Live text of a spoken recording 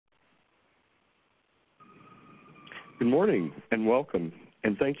Good morning and welcome,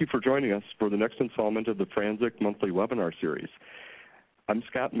 and thank you for joining us for the next installment of the Franczek monthly webinar series. I'm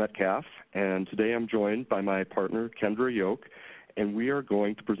Scott Metcalf, and today I'm joined by my partner Kendra Yoch, and we are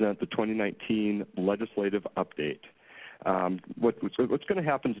going to present the 2019 legislative update. What's going to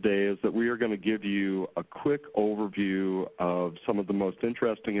happen today is that we are going to give you a quick overview of some of the most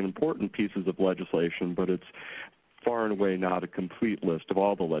interesting and important pieces of legislation, but it's far and away not a complete list of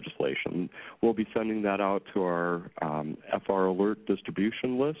all the legislation. We'll be sending that out to our FR Alert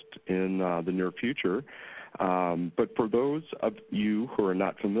distribution list in the near future. But for those of you who are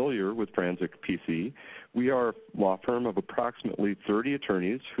not familiar with Franczek PC, we are a law firm of approximately 30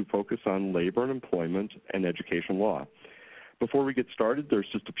 attorneys who focus on labor and employment and education law. Before we get started, there's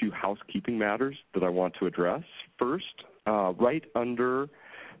just a few housekeeping matters that I want to address. First, right under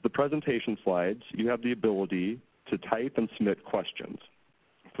the presentation slides, you have the ability to type and submit questions.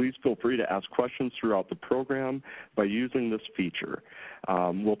 Please feel free to ask questions throughout the program by using this feature.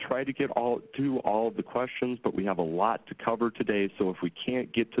 We'll try to get to all of the questions, but we have a lot to cover today, so if we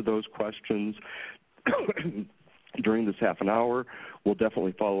can't get to those questions during this half an hour, we'll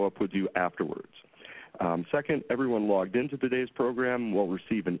definitely follow up with you afterwards. Second, everyone logged into today's program will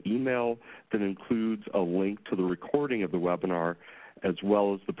receive an email that includes a link to the recording of the webinar as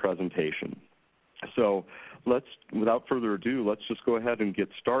well as the presentation. So without further ado, let's just go ahead and get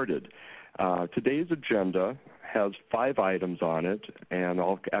started. Today's agenda has 5 items on it, and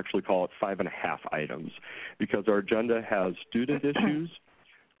I'll actually call it 5.5 items, because our agenda has student issues,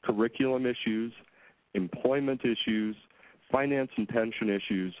 curriculum issues, employment issues, finance and pension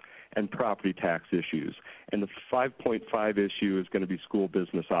issues, and property tax issues. And the 5.5 issue is going to be school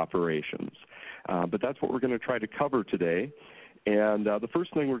business operations. But that's what we're going to try to cover today. And the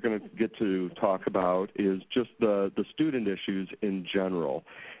first thing we're going to get to talk about is just the student issues in general.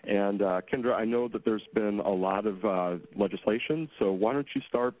 And Kendra, I know that there's been a lot of legislation, so why don't you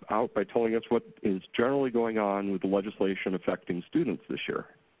start out by telling us what is generally going on with the legislation affecting students this year?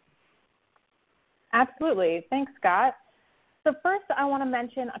 Absolutely. Thanks, Scott. So first, I want to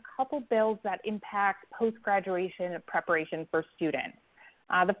mention a couple bills that impact post-graduation preparation for students.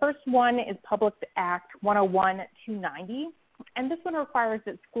 The first one is Public Act 101-290. And this one requires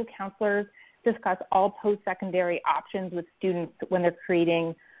that school counselors discuss all post-secondary options with students when they're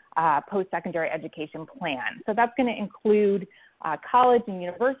creating a post-secondary education plan. So that's going to include college and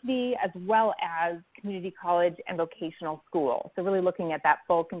university, as well as community college and vocational school. So really looking at that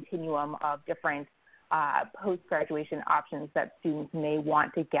full continuum of different post-graduation options that students may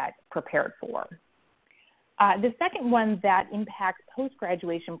want to get prepared for. The second one that impacts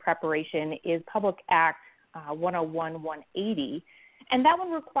post-graduation preparation is Public Act 101-180, and that one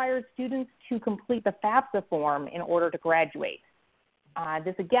requires students to complete the FAFSA form in order to graduate.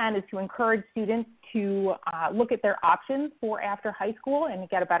 This again is to encourage students to look at their options for after high school and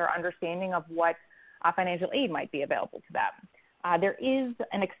get a better understanding of what financial aid might be available to them. There is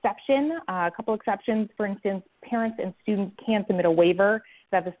an exception, a couple exceptions. For instance, parents and students can submit a waiver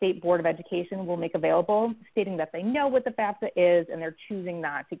that the State Board of Education will make available, stating that they know what the FAFSA is and they're choosing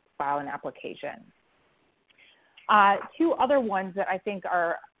not to file an application. 2 other ones that I think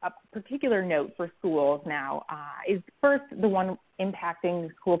are a particular note for schools now is first the one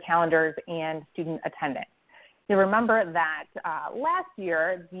impacting school calendars and student attendance. You remember that last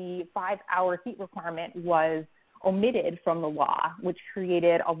year the 5-hour seat requirement was omitted from the law, which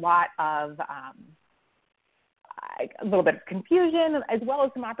created a lot of a little bit of confusion, as well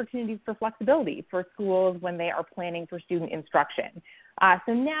as some opportunities for flexibility for schools when they are planning for student instruction.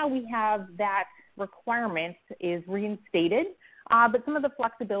 So now we have that requirement is reinstated, but some of the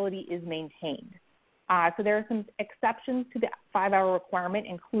flexibility is maintained. So there are some exceptions to the 5-hour requirement,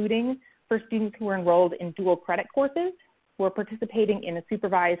 including for students who are enrolled in dual credit courses, who are participating in a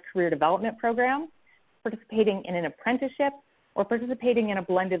supervised career development program, participating in an apprenticeship, or participating in a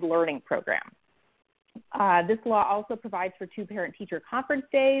blended learning program. This law also provides for 2 parent-teacher conference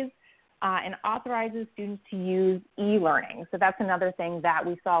days and authorizes students to use e-learning. So that's another thing that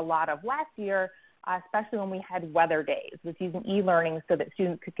we saw a lot of last year, especially when we had weather days, was using e-learning so that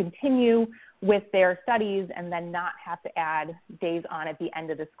students could continue with their studies and then not have to add days on at the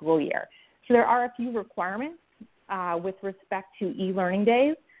end of the school year. So there are a few requirements with respect to e-learning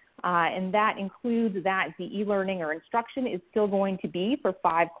days, and that includes that the e-learning or instruction is still going to be for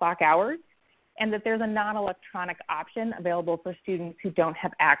 5 clock hours, and that there's a non-electronic option available for students who don't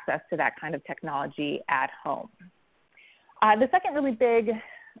have access to that kind of technology at home. The second really big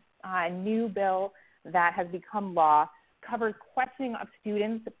new bill that has become law covers questioning of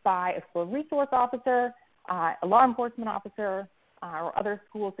students by a school resource officer, a law enforcement officer, or other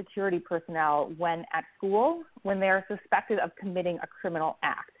school security personnel when at school when they are suspected of committing a criminal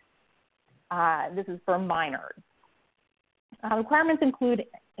act. This is for minors. Requirements include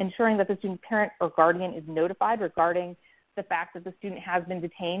ensuring that the student's parent or guardian is notified regarding the fact that the student has been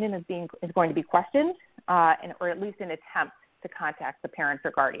detained and is going to be questioned, or at least an attempt to contact the parent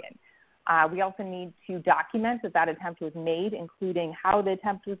or guardian. We also need to document that attempt was made, including how the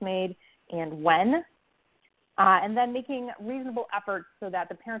attempt was made and when, and then making reasonable efforts so that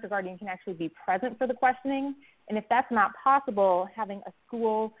the parent or guardian can actually be present for the questioning. And if that's not possible, having a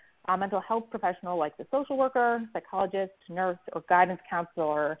school mental health professional like the social worker, psychologist, nurse, or guidance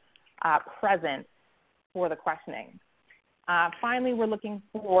counselor present for the questioning. Finally, we're looking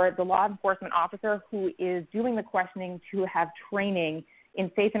for the law enforcement officer who is doing the questioning to have training in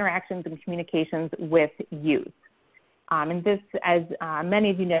safe interactions and communications with youth. And this, as many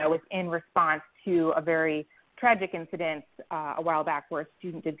of you know, is in response to a very tragic incident a while back where a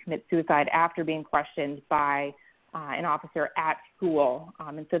student did commit suicide after being questioned by an officer at school.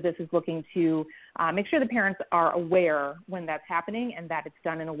 And so this is looking to make sure the parents are aware when that's happening and that it's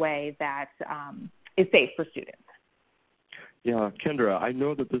done in a way that is safe for students. Yeah, Kendra, I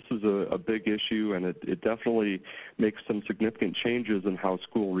know that this is a big issue, and it definitely makes some significant changes in how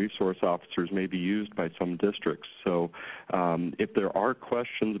school resource officers may be used by some districts. So if there are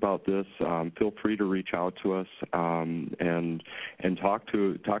questions about this, feel free to reach out to us and talk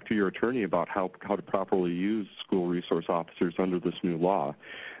to your attorney about how to properly use school resource officers under this new law.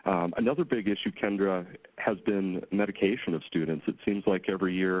 Another big issue, Kendra, has been medication of students. It seems like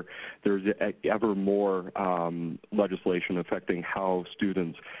every year there's ever more legislation affecting how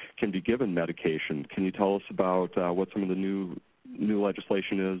students can be given medication. Can you tell us about what some of the new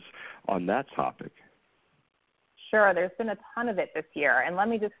legislation is on that topic? Sure. There's been a ton of it this year. And let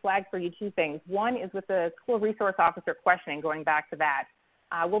me just flag for you two things. One is with the school resource officer questioning, going back to that.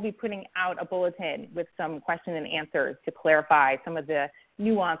 We'll be putting out a bulletin with some question and answers to clarify some of the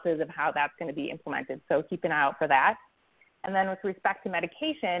nuances of how that's going to be implemented. So keep an eye out for that. And then with respect to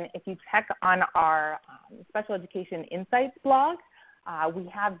medication, if you check on our Special Education Insights blog, we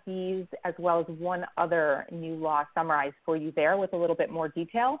have these as well as one other new law summarized for you there with a little bit more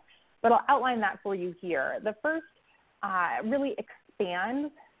detail. But I'll outline that for you here. The first really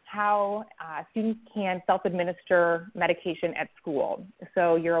expands how students can self-administer medication at school.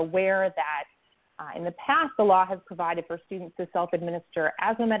 So you're aware that in the past, the law has provided for students to self-administer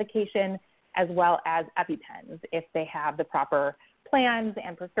asthma medication as well as EpiPens if they have the proper plans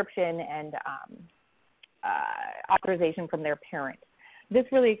and prescription and authorization from their parent. This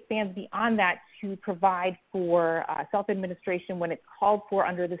really expands beyond that to provide for self-administration when it's called for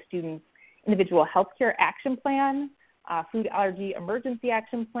under the student's individual healthcare action plan, food allergy emergency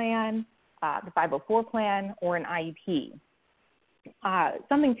action plan, the 504 plan, or an IEP.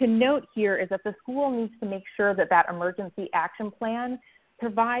 Something to note here is that the school needs to make sure that that emergency action plan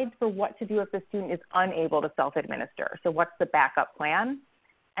provides for what to do if the student is unable to self-administer. So what's the backup plan?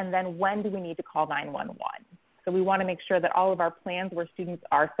 And then when do we need to call 911? So we want to make sure that all of our plans where students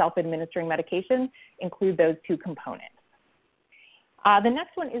are self-administering medication include those two components. The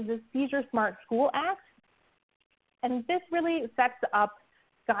next one is the Seizure Smart School Act. And this really sets up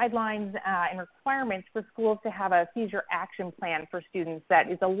guidelines and requirements for schools to have a seizure action plan for students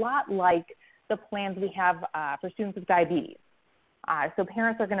that is a lot like the plans we have for students with diabetes. So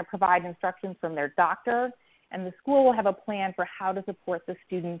parents are going to provide instructions from their doctor, and the school will have a plan for how to support the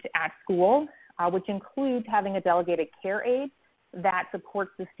student at school, which includes having a delegated care aide that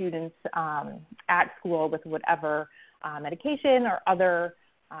supports the students at school with whatever medication or other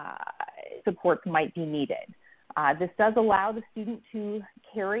supports might be needed. This does allow the student to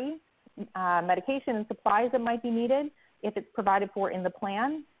carry medication and supplies that might be needed if it's provided for in the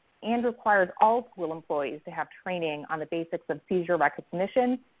plan, and requires all school employees to have training on the basics of seizure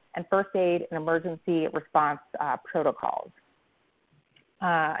recognition and first aid and emergency response protocols.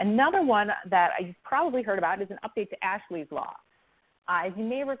 Another one that you've probably heard about is an update to Ashley's Law. As you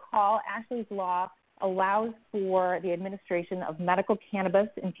may recall, Ashley's Law allows for the administration of medical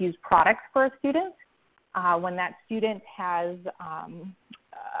cannabis-infused products for a student when that student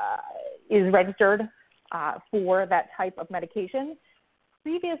is registered for that type of medication.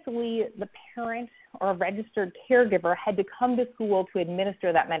 Previously, the parent or a registered caregiver had to come to school to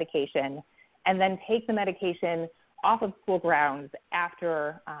administer that medication and then take the medication off of school grounds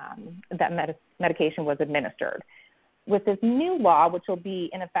after that medication was administered. With this new law, which will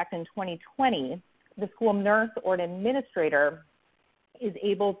be in effect in 2020, the school nurse or an administrator is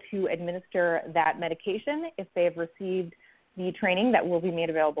able to administer that medication if they have received the training that will be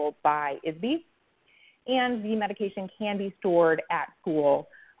made available by ISB. and the medication can be stored at school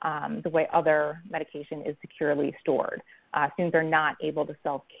the way other medication is securely stored. Students are not able to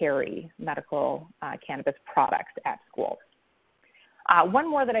self-carry medical cannabis products at school. One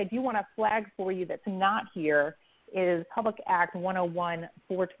more that I do want to flag for you that's not here is Public Act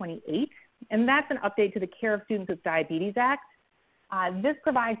 101-428, and that's an update to the Care of Students with Diabetes Act. This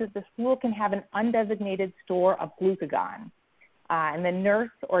provides that the school can have an undesignated store of glucagon, and the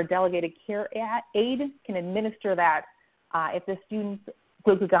nurse or delegated care aide can administer that if the student's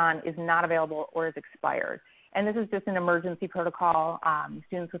glucagon is not available or is expired. And this is just an emergency protocol.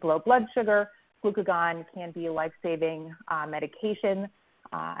 Students with low blood sugar, glucagon can be a life-saving medication,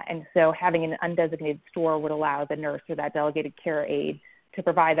 and so having an undesignated store would allow the nurse or that delegated care aide to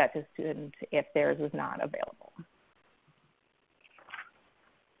provide that to students if theirs was not available.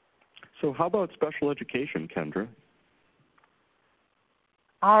 So how about special education, Kendra?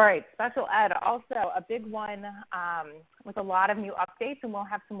 All right, special ed, also a big one with a lot of new updates, and we'll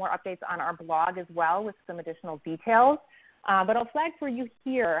have some more updates on our blog as well with some additional details. But I'll flag for you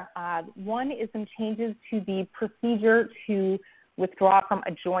here, one is some changes to the procedure to withdraw from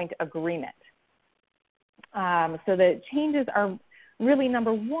a joint agreement. So the changes are really,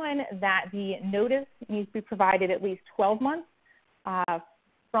 number one, that the notice needs to be provided at least 12 months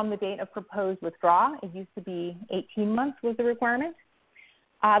from the date of proposed withdrawal. It used to be 18 months was the requirement.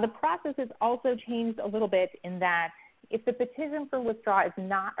 The process has also changed a little bit in that if the petition for withdrawal is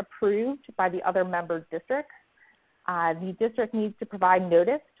not approved by the other member districts, the district needs to provide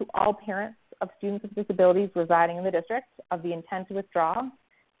notice to all parents of students with disabilities residing in the district of the intent to withdraw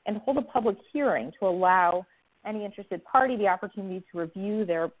and hold a public hearing to allow any interested party the opportunity to review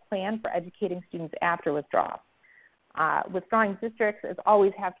their plan for educating students after withdrawal. Withdrawing districts, as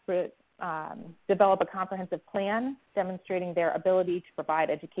always, have to develop a comprehensive plan demonstrating their ability to provide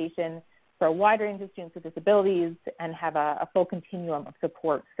education for a wide range of students with disabilities and have a full continuum of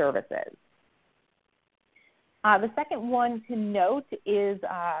support services. The second one to note is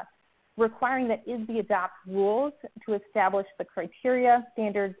requiring that ISB adopt rules to establish the criteria,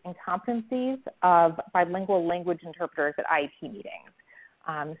 standards, and competencies of bilingual language interpreters at IEP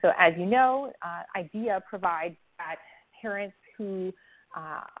meetings. So as you know, IDEA provides that parents who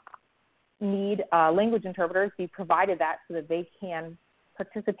need language interpreters be provided that so that they can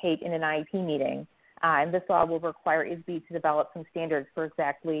participate in an IEP meeting. And this law will require ISB to develop some standards for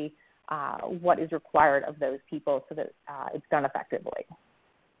exactly what is required of those people so that it's done effectively.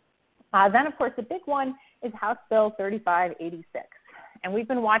 Then, of course, the big one is House Bill 3586. And we've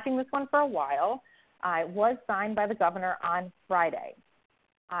been watching this one for a while. It was signed by the governor on Friday.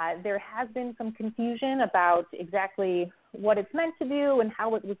 There has been some confusion about exactly what it's meant to do and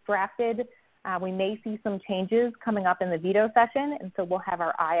how it was drafted. We may see some changes coming up in the veto session, and so we'll have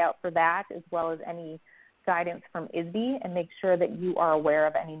our eye out for that as well as any guidance from ISB and make sure that you are aware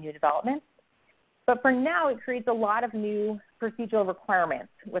of any new developments. But for now, it creates a lot of new procedural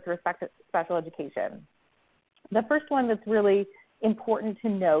requirements with respect to special education. The first one that's really important to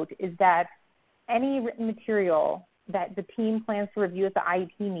note is that any written material that the team plans to review at the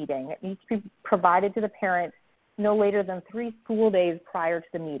IEP meeting, it needs to be provided to the parent no later than 3 school days prior to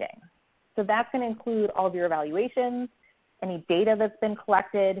the meeting. So that's going to include all of your evaluations, any data that's been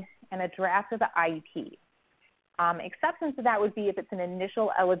collected, and a draft of the IEP. Exceptions to that would be if it's an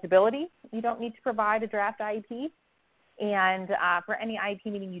initial eligibility, you don't need to provide a draft IEP. And for any IEP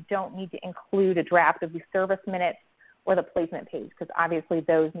meeting, you don't need to include a draft of the service minutes or the placement page, because obviously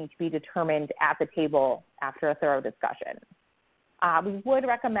those need to be determined at the table after a thorough discussion. We would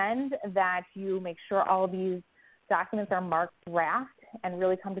recommend that you make sure all of these documents are marked draft and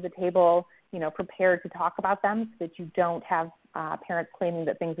really come to the table, prepared to talk about them so that you don't have parents claiming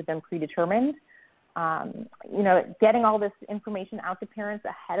that things have been predetermined. Getting all this information out to parents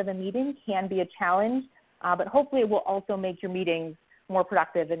ahead of the meeting can be a challenge, but hopefully it will also make your meetings more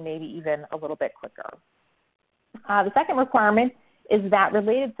productive and maybe even a little bit quicker. The second requirement is that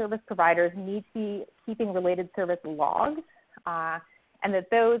related service providers need to be keeping related service logs, and that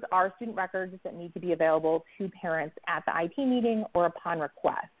those are student records that need to be available to parents at the IEP meeting or upon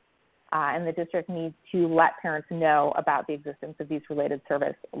request. And the district needs to let parents know about the existence of these related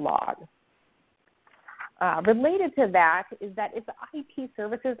service logs. Related to that is that if the IEP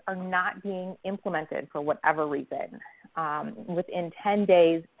services are not being implemented for whatever reason, within 10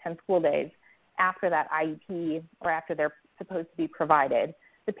 school days after that IEP or after they're supposed to be provided,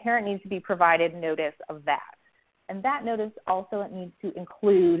 the parent needs to be provided notice of that. And that notice also needs to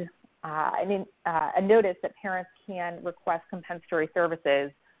include a notice that parents can request compensatory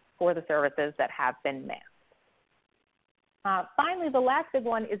services for the services that have been missed. Finally, the last big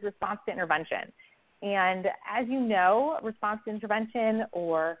one is response to intervention. And as you know, response to intervention,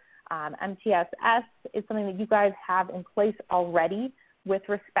 or MTSS, is something that you guys have in place already with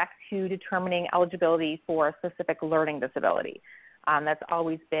respect to determining eligibility for a specific learning disability. That's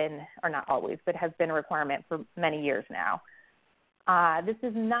always been, or not always, but has been a requirement for many years now. This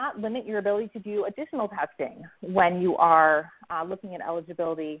does not limit your ability to do additional testing when you are looking at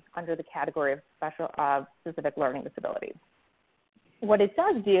eligibility under the category of specific learning disability. What it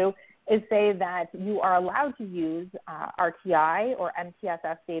does do is say that you are allowed to use RTI or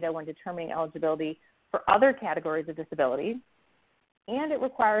MTSS data when determining eligibility for other categories of disability, and it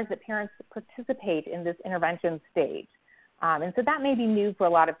requires that parents participate in this intervention stage. And so that may be new for a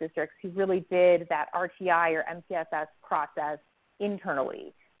lot of districts who really did that RTI or MTSS process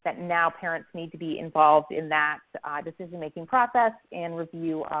internally, that now parents need to be involved in that decision-making process and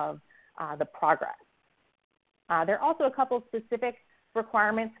review of the progress. There are also a couple specific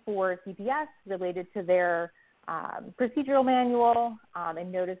requirements for CPS related to their procedural manual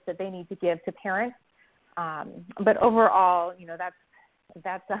and notice that they need to give to parents. But overall,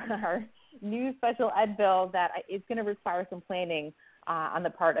 that's our new special ed bill that is going to require some planning on the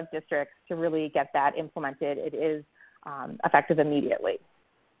part of districts to really get that implemented. It is effective immediately.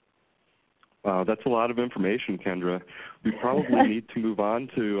 Wow, that's a lot of information, Kendra. We probably need to move on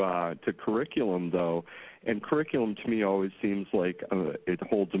to curriculum, though. And curriculum, to me, always seems like it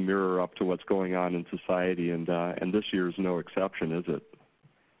holds a mirror up to what's going on in society, and this year is no exception, is it?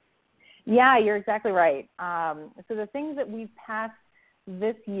 Yeah, you're exactly right. So the things that we've passed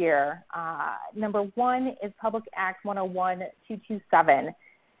this year, number one is Public Act 101-227,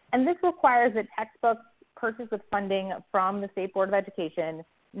 and this requires that textbooks purchased with funding from the State Board of Education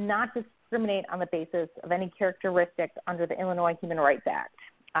not discriminate on the basis of any characteristics under the Illinois Human Rights Act.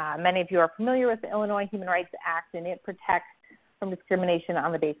 Many of you are familiar with the Illinois Human Rights Act, and it protects from discrimination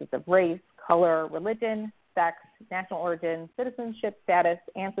on the basis of race, color, religion, sex, national origin, citizenship status,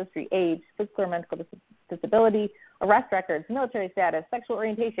 ancestry, age, physical or mental disability, arrest records, military status, sexual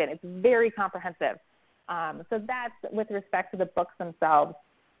orientation. It's very comprehensive. So that's with respect to the books themselves.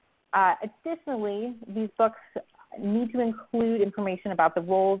 Additionally, these books need to include information about the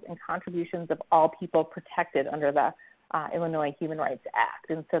roles and contributions of all people protected under the Illinois Human Rights Act.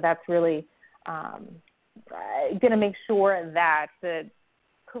 And so that's really going to make sure that the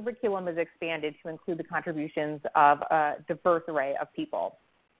curriculum is expanded to include the contributions of a diverse array of people.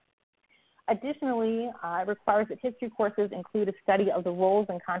 Additionally, it requires that history courses include a study of the roles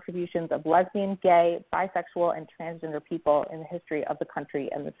and contributions of lesbian, gay, bisexual, and transgender people in the history of the country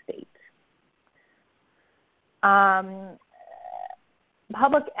and the state.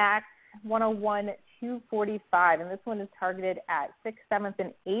 Public Act 101-245, and this one is targeted at 6th, 7th,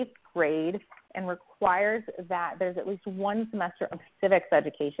 and 8th grade and requires that there's at least one semester of civics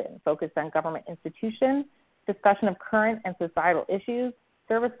education focused on government institutions, discussion of current and societal issues,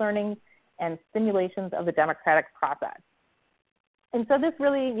 service learning, and stimulations of the democratic process. And so this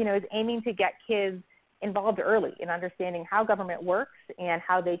really, is aiming to get kids involved early in understanding how government works and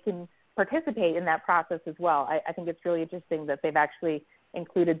how they can participate in that process as well. I think it's really interesting that they've actually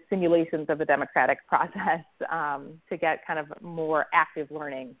included simulations of the democratic process to get kind of more active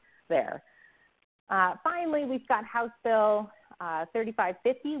learning there. Finally, we've got House Bill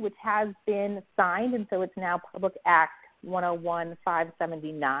 3550, which has been signed, and so it's now Public Act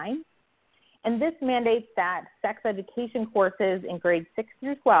 101-579. And this mandates that sex education courses in grades 6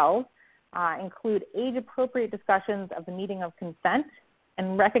 through 12 include age-appropriate discussions of the meaning of consent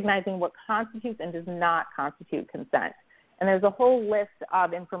and recognizing what constitutes and does not constitute consent. And there's a whole list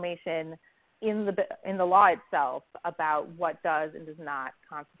of information in the law itself about what does and does not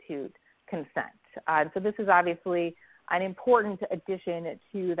constitute consent. So this is obviously an important addition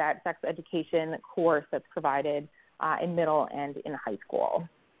to that sex education course that's provided in middle and in high school.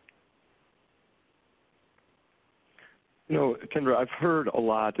 Kendra, I've heard a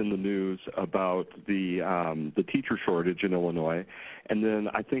lot in the news about the teacher shortage in Illinois, and then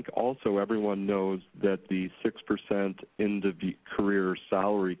I think also everyone knows that the 6% end-of-career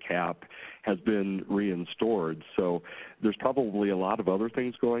salary cap has been reinstored. So there's probably a lot of other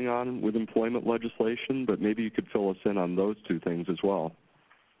things going on with employment legislation, but maybe you could fill us in on those two things as well.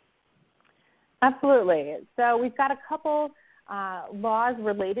 Absolutely. So we've got a couple laws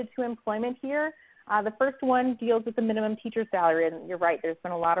related to employment here. The first one deals with the minimum teacher salary, and you're right, there's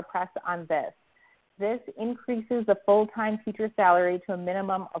been a lot of press on this. This increases the full-time teacher salary to a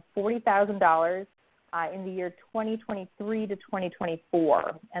minimum of $40,000 in the year 2023 to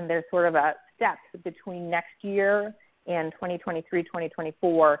 2024, and there's sort of a step between next year and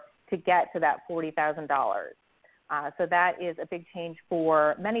 2023-2024 to get to that $40,000. So that is a big change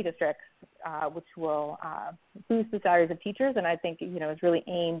for many districts, which will boost the salaries of teachers, and I think is really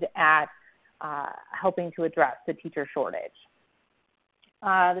aimed at helping to address the teacher shortage.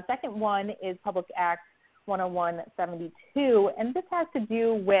 The second one is Public Act 101-72, and this has to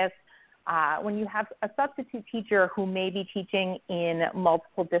do with when you have a substitute teacher who may be teaching in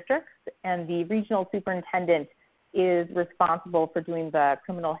multiple districts, and the regional superintendent is responsible for doing the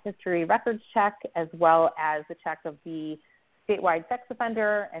criminal history records check as well as the check of the statewide sex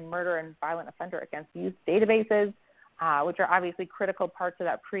offender and murder and violent offender against youth databases, which are obviously critical parts of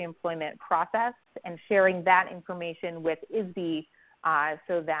that pre-employment process, and sharing that information with ISB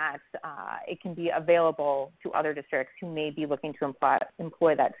so that it can be available to other districts who may be looking to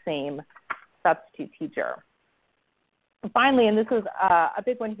employ that same substitute teacher. And finally, and this is a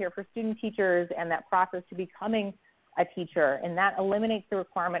big one here for student teachers and that process to becoming a teacher, and that eliminates the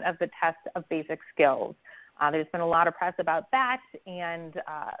requirement of the test of basic skills. There's been a lot of press about that and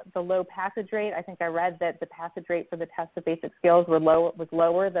the low passage rate. I think I read that the passage rate for the test of basic skills was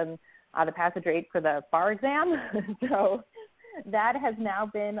lower than the passage rate for the bar exam. So that has now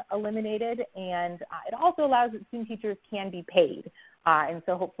been eliminated, and it also allows that student teachers can be paid, and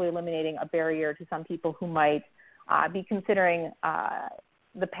so hopefully eliminating a barrier to some people who might be considering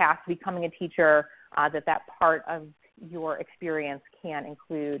the path to becoming a teacher, that part of your experience can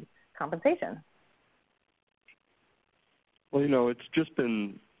include compensation. Well, it's just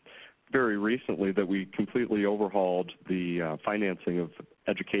been very recently that we completely overhauled the financing of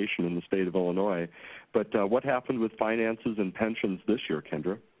education in the state of Illinois. But what happened with finances and pensions this year,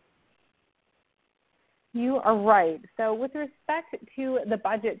 Kendra? You are right. So with respect to the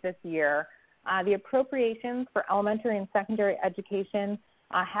budget this year, the appropriations for elementary and secondary education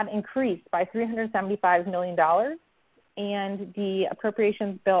have increased by $375 million, and the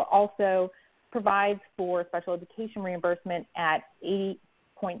appropriations bill also provides for special education reimbursement at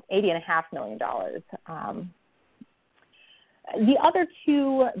 $80.5 million. The other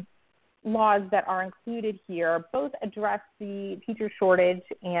two laws that are included here both address the teacher shortage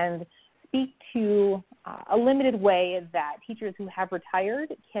and speak to a limited way that teachers who have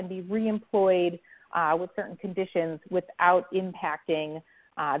retired can be reemployed with certain conditions without impacting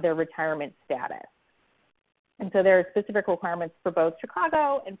their retirement status. And so there are specific requirements for both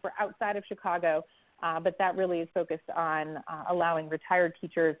Chicago and for outside of Chicago, but that really is focused on allowing retired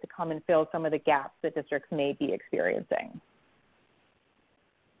teachers to come and fill some of the gaps that districts may be experiencing.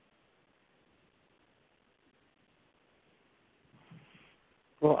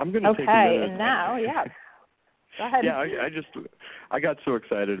 Well, I'm going to take a minute. Okay, and now, yeah. Go ahead. Yeah, I got so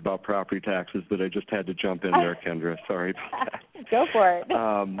excited about property taxes that I just had to jump in there, Kendra. Sorry about that. Go for it.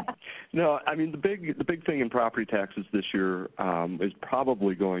 No, I mean the big thing in property taxes this year is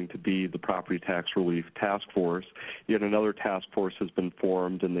probably going to be the Property Tax Relief Task Force. Yet another task force has been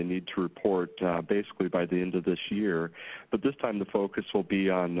formed, and they need to report basically by the end of this year. But this time the focus will be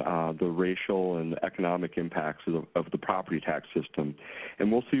on the racial and economic impacts of the property tax system,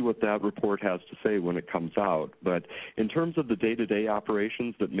 and we'll see what that report has to say when it comes out. But in terms of the day-to-day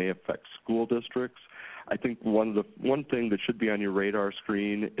operations that may affect school districts, I think one thing that should be on your radar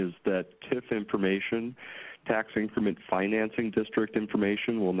screen is that TIF information, tax increment financing district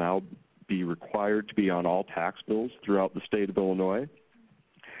information, will now be required to be on all tax bills throughout the state of Illinois.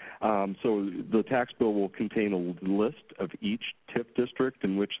 So the tax bill will contain a list of each TIF district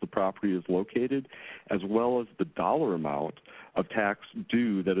in which the property is located, as well as the dollar amount of tax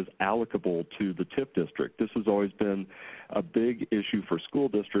due that is allocable to the TIF district. This has always been a big issue for school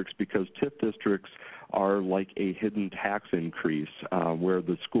districts because TIF districts are like a hidden tax increase where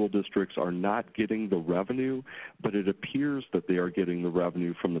the school districts are not getting the revenue, but it appears that they are getting the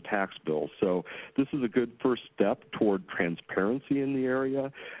revenue from the tax bill. So this is a good first step toward transparency in the area,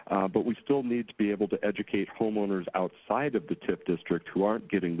 but we still need to be able to educate homeowners outside of the TIF district who aren't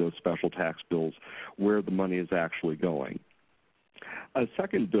getting those special tax bills where the money is actually going. A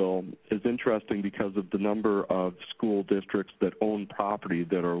second bill is interesting because of the number of school districts that own property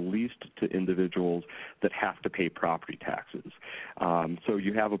that are leased to individuals that have to pay property taxes. So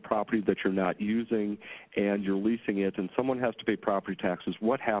you have a property that you're not using and you're leasing it, and someone has to pay property taxes.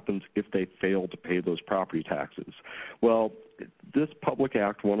 What happens if they fail to pay those property taxes? Well, this Public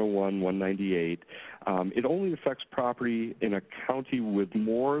Act 101-198, it only affects property in a county with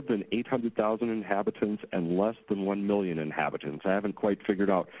more than 800,000 inhabitants and less than 1 million inhabitants. I haven't quite figured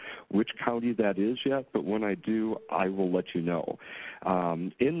out which county that is yet, but when I do, I will let you know.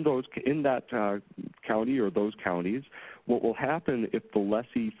 In that county or those counties, what will happen if the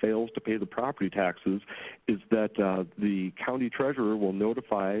lessee fails to pay the property taxes is that the county treasurer will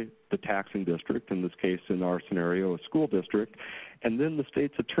notify the taxing district, in this case, in our scenario, a school district, and then the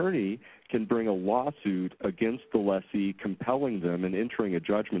state's attorney can bring a lawsuit against the lessee, compelling them and entering a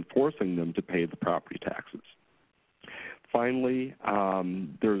judgment forcing them to pay the property taxes. Finally,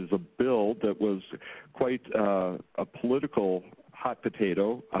 there's a bill that was quite a political hot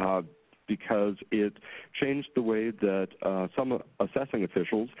potato because it changed the way that some assessing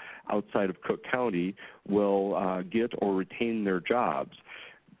officials outside of Cook County will get or retain their jobs.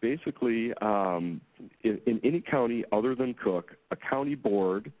 Basically, in any county other than Cook, a county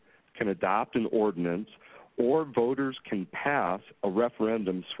board can adopt an ordinance or voters can pass a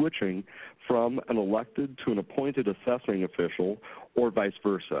referendum switching from an elected to an appointed assessing official or vice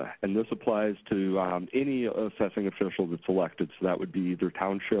versa. And this applies to any assessing official that's elected, so that would be either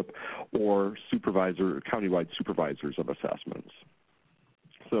township or countywide supervisors of assessments.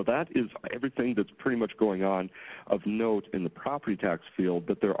 So that is everything that's pretty much going on of note in the property tax field,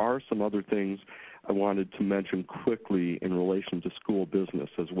 but there are some other things I wanted to mention quickly in relation to school business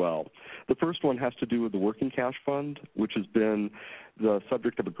as well. The first one has to do with the working cash fund, which has been the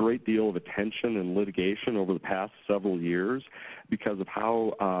subject of a great deal of attention and litigation over the past several years because of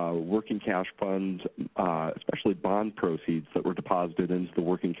how working cash funds, especially bond proceeds that were deposited into the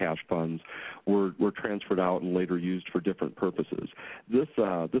working cash funds, were transferred out and later used for different purposes. This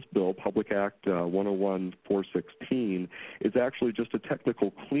bill, Public Act 101-416, is actually just a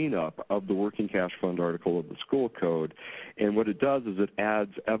technical cleanup of the working cash fund article of the school code. And what it does is it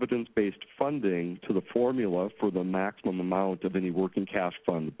adds evidence-based funding to the formula for the maximum amount of any working cash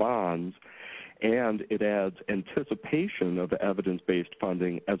fund bonds, and it adds anticipation of evidence-based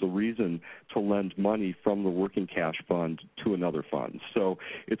funding as a reason to lend money from the working cash fund to another fund. So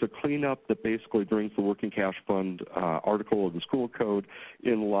it's a cleanup that basically brings the working cash fund article of the school code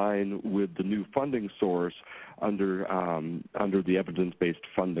in line with the new funding source under the evidence-based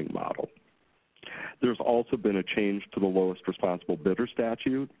funding model. There's also been a change to the lowest responsible bidder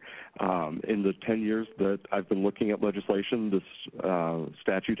statute. In the 10 years that I've been looking at legislation, this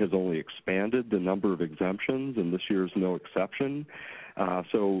statute has only expanded the number of exemptions, and this year is no exception.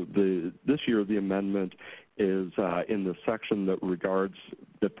 So this year the amendment is in the section that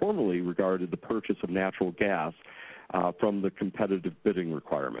formerly regarded the purchase of natural gas from the competitive bidding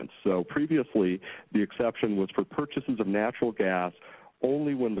requirements. So previously the exception was for purchases of natural gas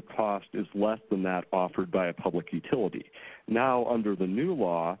only when the cost is less than that offered by a public utility. Now, under the new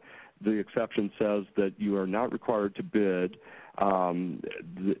law, the exception says that you are not required to bid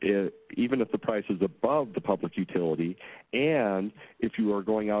even if the price is above the public utility, and if you are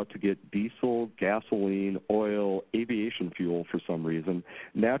going out to get diesel, gasoline, oil, aviation fuel for some reason,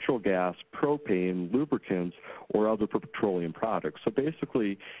 natural gas, propane, lubricants, or other petroleum products. So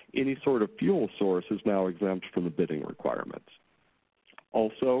basically, any sort of fuel source is now exempt from the bidding requirements.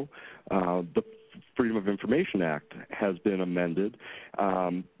 Also, the Freedom of Information Act has been amended.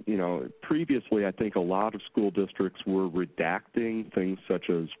 Previously, I think a lot of school districts were redacting things such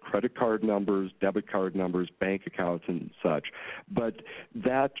as credit card numbers, debit card numbers, bank accounts, and such. But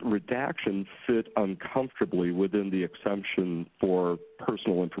that redaction fit uncomfortably within the exemption for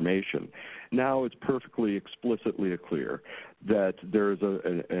personal information. Now it's perfectly explicitly clear that there is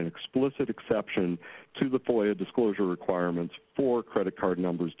an explicit exception to the FOIA disclosure requirements for credit card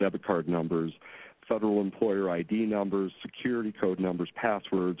numbers, debit card numbers, federal employer ID numbers, security code numbers,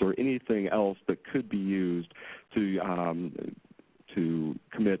 passwords, or anything else that could be used to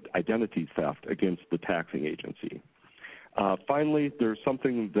commit identity theft against the taxing agency. Finally, there's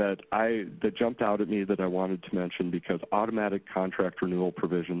something that jumped out at me that I wanted to mention, because automatic contract renewal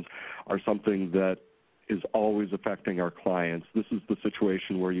provisions are something that is always affecting our clients. This is the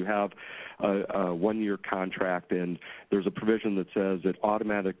situation where you have a one-year contract and there's a provision that says it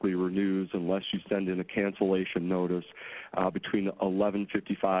automatically renews unless you send in a cancellation notice between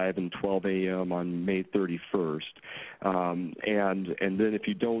 11:55 and 12 a.m. on May 31st. And then if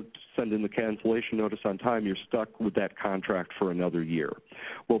you don't send in the cancellation notice on time, you're stuck with that contract for another year.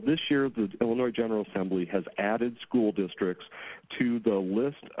 Well, this year the Illinois General Assembly has added school districts to the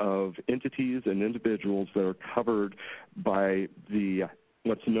list of entities and individuals that are covered by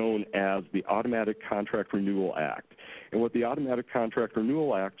what's known as the Automatic Contract Renewal Act. And what the Automatic Contract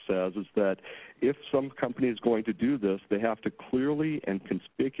Renewal Act says is that if some company is going to do this, they have to clearly and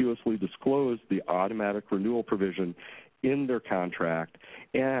conspicuously disclose the automatic renewal provision in their contract,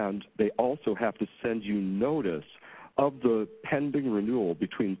 and they also have to send you notice of the pending renewal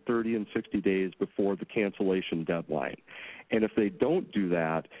between 30 and 60 days before the cancellation deadline. And if they don't do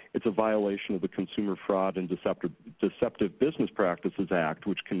that, it's a violation of the Consumer Fraud and Deceptive Business Practices Act,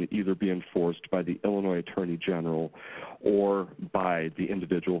 which can either be enforced by the Illinois Attorney General or by the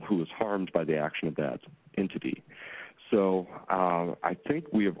individual who is harmed by the action of that entity. So I think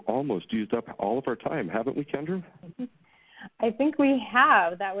we have almost used up all of our time, haven't we, Kendra? I think we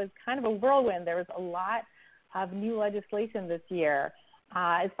have. That was kind of a whirlwind. There was a lot of new legislation this year.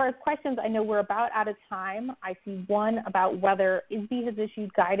 As far as questions, I know we're about out of time. I see one about whether ISB has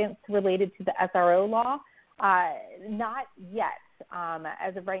issued guidance related to the SRO law. Not yet.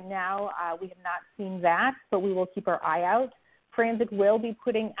 As of right now, we have not seen that, but we will keep our eye out. Franczek will be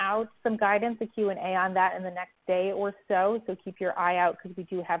putting out some guidance, a Q&A on that in the next day or so, so keep your eye out because we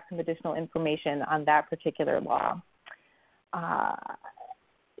do have some additional information on that particular law.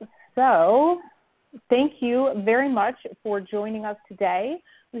 So thank you very much for joining us today.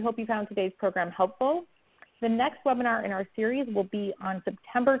 We hope you found today's program helpful. The next webinar in our series will be on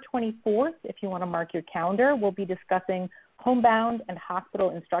September 24th. If you want to mark your calendar, we'll be discussing homebound and hospital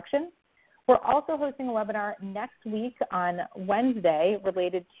instruction. We're also hosting a webinar next week on Wednesday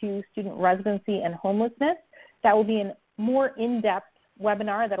related to student residency and homelessness. That will be a more in-depth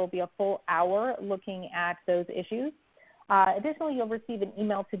webinar that will be a full hour looking at those issues. Additionally, you'll receive an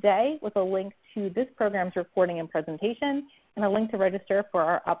email today with a link to this program's recording and presentation and a link to register for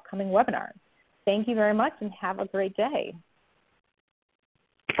our upcoming webinars. Thank you very much and have a great day.